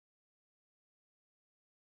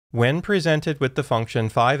When presented with the function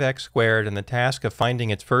 5x squared and the task of finding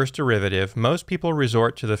its first derivative, most people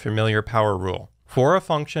resort to the familiar power rule. For a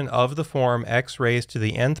function of the form x raised to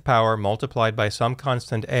the nth power multiplied by some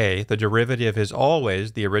constant a, the derivative is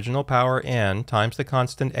always the original power n times the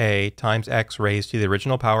constant a times x raised to the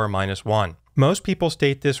original power minus 1. Most people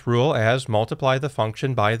state this rule as multiply the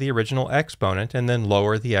function by the original exponent and then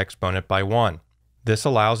lower the exponent by 1. This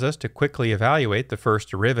allows us to quickly evaluate the first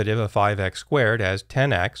derivative of 5x squared as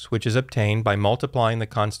 10x, which is obtained by multiplying the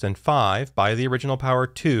constant 5 by the original power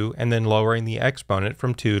 2 and then lowering the exponent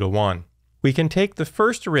from 2 to 1. We can take the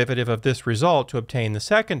first derivative of this result to obtain the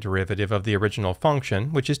second derivative of the original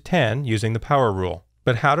function, which is 10, using the power rule.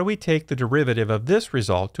 But how do we take the derivative of this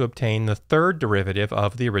result to obtain the third derivative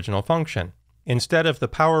of the original function? Instead of the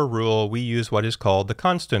power rule, we use what is called the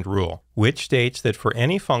constant rule, which states that for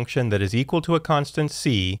any function that is equal to a constant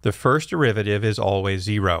c, the first derivative is always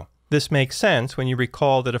 0. This makes sense when you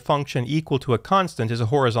recall that a function equal to a constant is a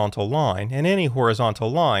horizontal line, and any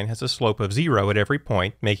horizontal line has a slope of 0 at every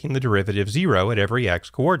point, making the derivative 0 at every x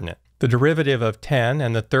coordinate. The derivative of 10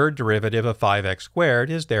 and the third derivative of 5x squared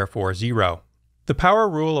is therefore 0. The power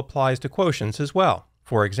rule applies to quotients as well.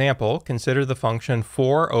 For example, consider the function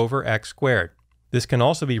 4 over x squared. This can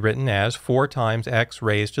also be written as 4 times x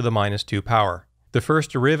raised to the minus 2 power. The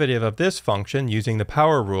first derivative of this function using the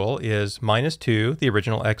power rule is minus 2, the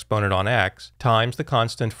original exponent on x, times the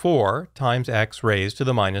constant 4 times x raised to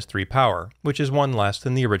the minus 3 power, which is 1 less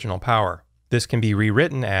than the original power. This can be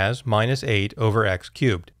rewritten as minus 8 over x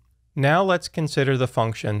cubed. Now let's consider the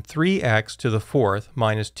function 3x to the fourth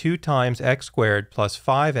minus 2 times x squared plus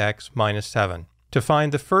 5x minus 7. To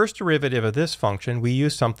find the first derivative of this function, we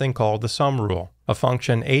use something called the sum rule. A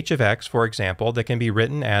function h of x, for example, that can be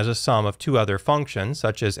written as a sum of two other functions,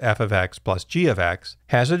 such as f of x plus g of x,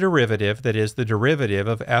 has a derivative that is the derivative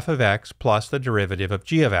of f of x plus the derivative of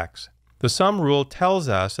g of x. The sum rule tells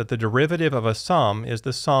us that the derivative of a sum is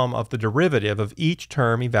the sum of the derivative of each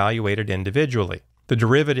term evaluated individually. The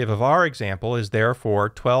derivative of our example is therefore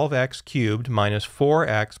 12x cubed minus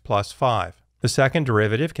 4x plus 5. The second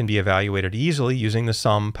derivative can be evaluated easily using the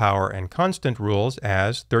sum, power, and constant rules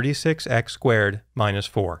as 36x squared minus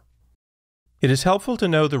 4. It is helpful to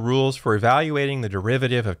know the rules for evaluating the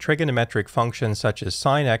derivative of trigonometric functions such as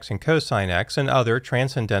sine x and cosine x and other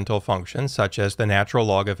transcendental functions such as the natural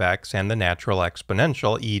log of x and the natural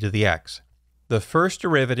exponential e to the x. The first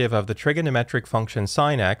derivative of the trigonometric function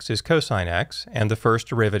sine x is cosine x, and the first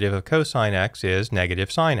derivative of cosine x is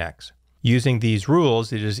negative sine x. Using these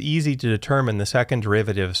rules, it is easy to determine the second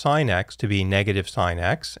derivative of sine x to be negative sine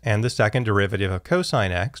x, and the second derivative of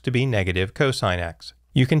cosine x to be negative cosine x.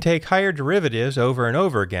 You can take higher derivatives over and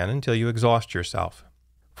over again until you exhaust yourself.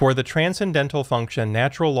 For the transcendental function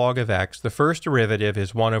natural log of x, the first derivative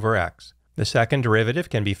is 1 over x. The second derivative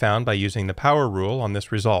can be found by using the power rule on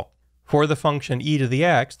this result. For the function e to the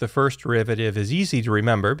x, the first derivative is easy to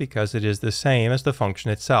remember because it is the same as the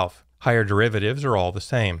function itself. Higher derivatives are all the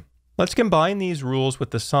same. Let's combine these rules with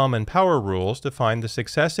the sum and power rules to find the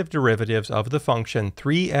successive derivatives of the function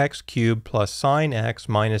 3x cubed plus sine x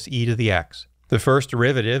minus e to the x. The first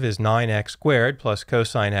derivative is 9x squared plus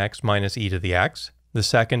cosine x minus e to the x. The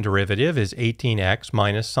second derivative is 18x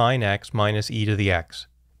minus sine x minus e to the x.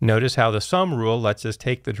 Notice how the sum rule lets us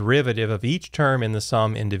take the derivative of each term in the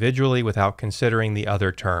sum individually without considering the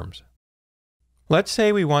other terms. Let's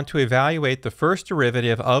say we want to evaluate the first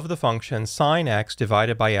derivative of the function sine x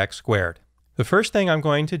divided by x squared. The first thing I'm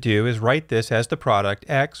going to do is write this as the product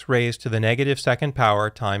x raised to the negative second power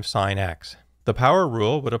times sine x. The power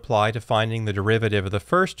rule would apply to finding the derivative of the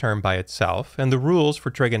first term by itself, and the rules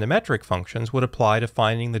for trigonometric functions would apply to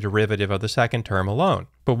finding the derivative of the second term alone.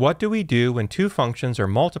 But what do we do when two functions are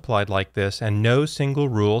multiplied like this and no single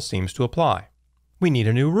rule seems to apply? We need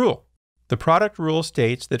a new rule. The product rule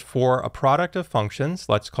states that for a product of functions,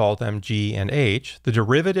 let's call them g and h, the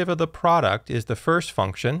derivative of the product is the first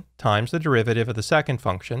function times the derivative of the second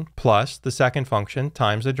function plus the second function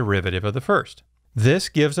times the derivative of the first. This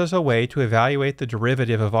gives us a way to evaluate the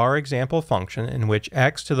derivative of our example function in which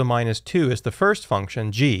x to the minus 2 is the first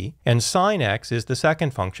function g and sine x is the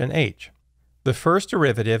second function h. The first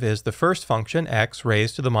derivative is the first function x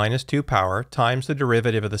raised to the minus 2 power times the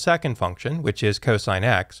derivative of the second function, which is cosine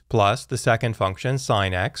x, plus the second function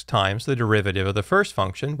sine x times the derivative of the first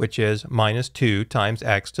function, which is minus 2 times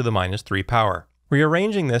x to the minus 3 power.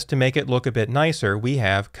 Rearranging this to make it look a bit nicer, we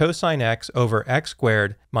have cosine x over x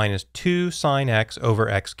squared minus 2 sine x over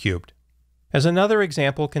x cubed. As another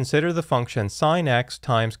example, consider the function sine x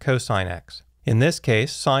times cosine x. In this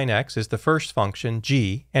case, sine x is the first function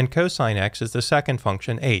g, and cosine x is the second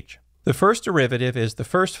function h. The first derivative is the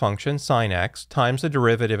first function, sine x, times the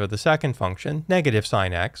derivative of the second function, negative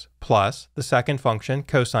sine x, plus the second function,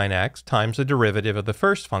 cosine x, times the derivative of the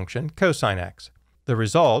first function, cosine x. The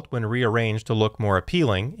result, when rearranged to look more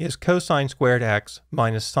appealing, is cosine squared x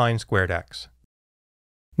minus sine squared x.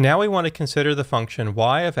 Now we want to consider the function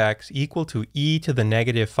y of x equal to e to the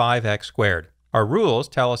negative 5x squared. Our rules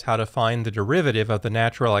tell us how to find the derivative of the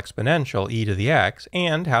natural exponential e to the x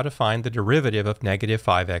and how to find the derivative of negative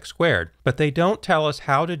 5x squared, but they don't tell us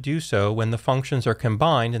how to do so when the functions are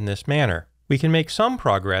combined in this manner. We can make some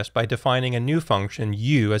progress by defining a new function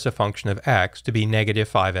u as a function of x to be negative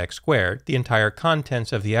 5x squared, the entire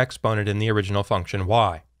contents of the exponent in the original function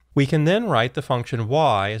y. We can then write the function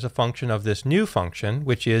y as a function of this new function,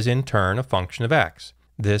 which is in turn a function of x.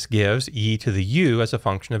 This gives e to the u as a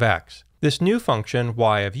function of x. This new function,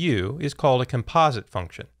 y of u, is called a composite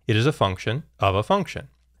function. It is a function of a function.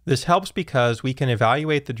 This helps because we can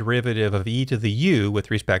evaluate the derivative of e to the u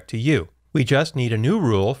with respect to u. We just need a new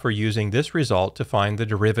rule for using this result to find the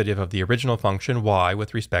derivative of the original function y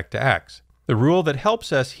with respect to x. The rule that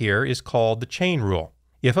helps us here is called the chain rule.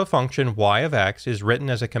 If a function y of x is written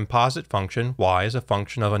as a composite function, y is a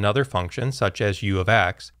function of another function, such as u of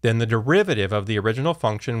x, then the derivative of the original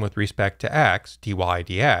function with respect to x, dy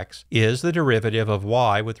dx, is the derivative of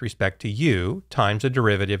y with respect to u times the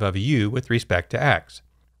derivative of u with respect to x.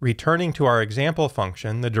 Returning to our example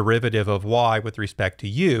function, the derivative of y with respect to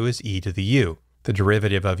u is e to the u. The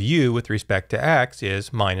derivative of u with respect to x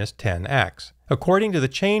is minus 10x. According to the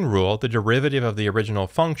chain rule, the derivative of the original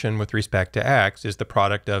function with respect to x is the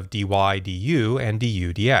product of dy du and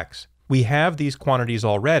du dx. We have these quantities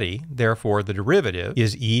already, therefore the derivative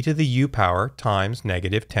is e to the u power times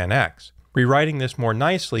negative 10x. Rewriting this more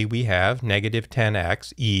nicely, we have negative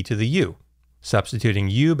 10x e to the u. Substituting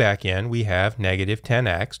u back in, we have negative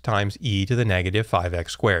 10x times e to the negative 5x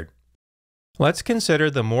squared. Let's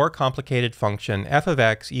consider the more complicated function f of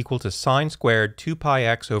x equal to sine squared 2 pi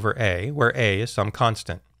x over a, where a is some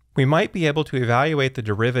constant. We might be able to evaluate the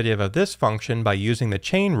derivative of this function by using the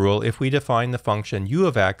chain rule if we define the function u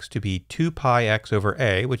of x to be 2 pi x over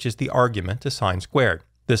a, which is the argument to sine squared.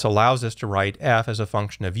 This allows us to write f as a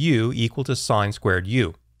function of u equal to sine squared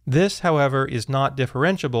u. This, however, is not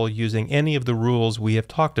differentiable using any of the rules we have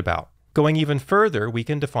talked about. Going even further, we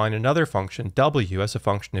can define another function w as a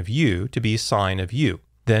function of u to be sine of u.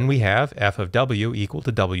 Then we have f of w equal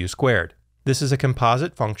to w squared. This is a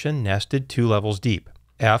composite function nested 2 levels deep.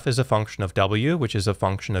 F is a function of w, which is a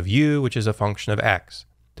function of u, which is a function of x.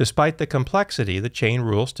 Despite the complexity, the chain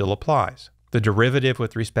rule still applies. The derivative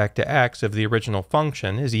with respect to x of the original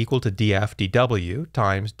function is equal to df dw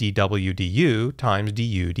times dw du times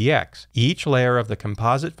du dx. Each layer of the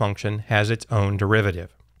composite function has its own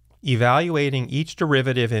derivative. Evaluating each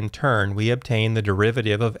derivative in turn, we obtain the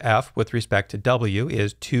derivative of f with respect to w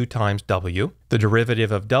is 2 times w. The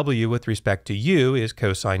derivative of w with respect to u is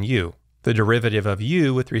cosine u. The derivative of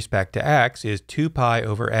u with respect to x is 2 pi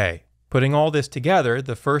over a. Putting all this together,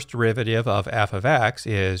 the first derivative of f of x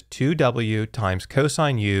is 2w times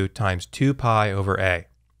cosine u times 2 pi over a.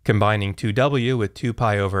 Combining 2w with 2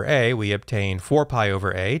 pi over a, we obtain 4 pi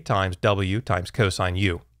over a times w times cosine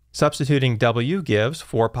u. Substituting w gives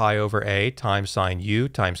 4 pi over a times sine u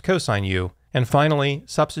times cosine u, and finally,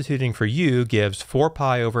 substituting for u gives 4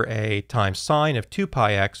 pi over a times sine of 2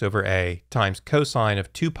 pi x over a times cosine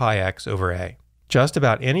of 2 pi x over a. Just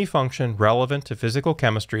about any function relevant to physical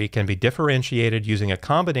chemistry can be differentiated using a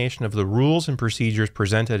combination of the rules and procedures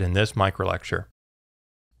presented in this microlecture.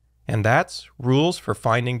 And that's rules for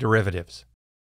finding derivatives.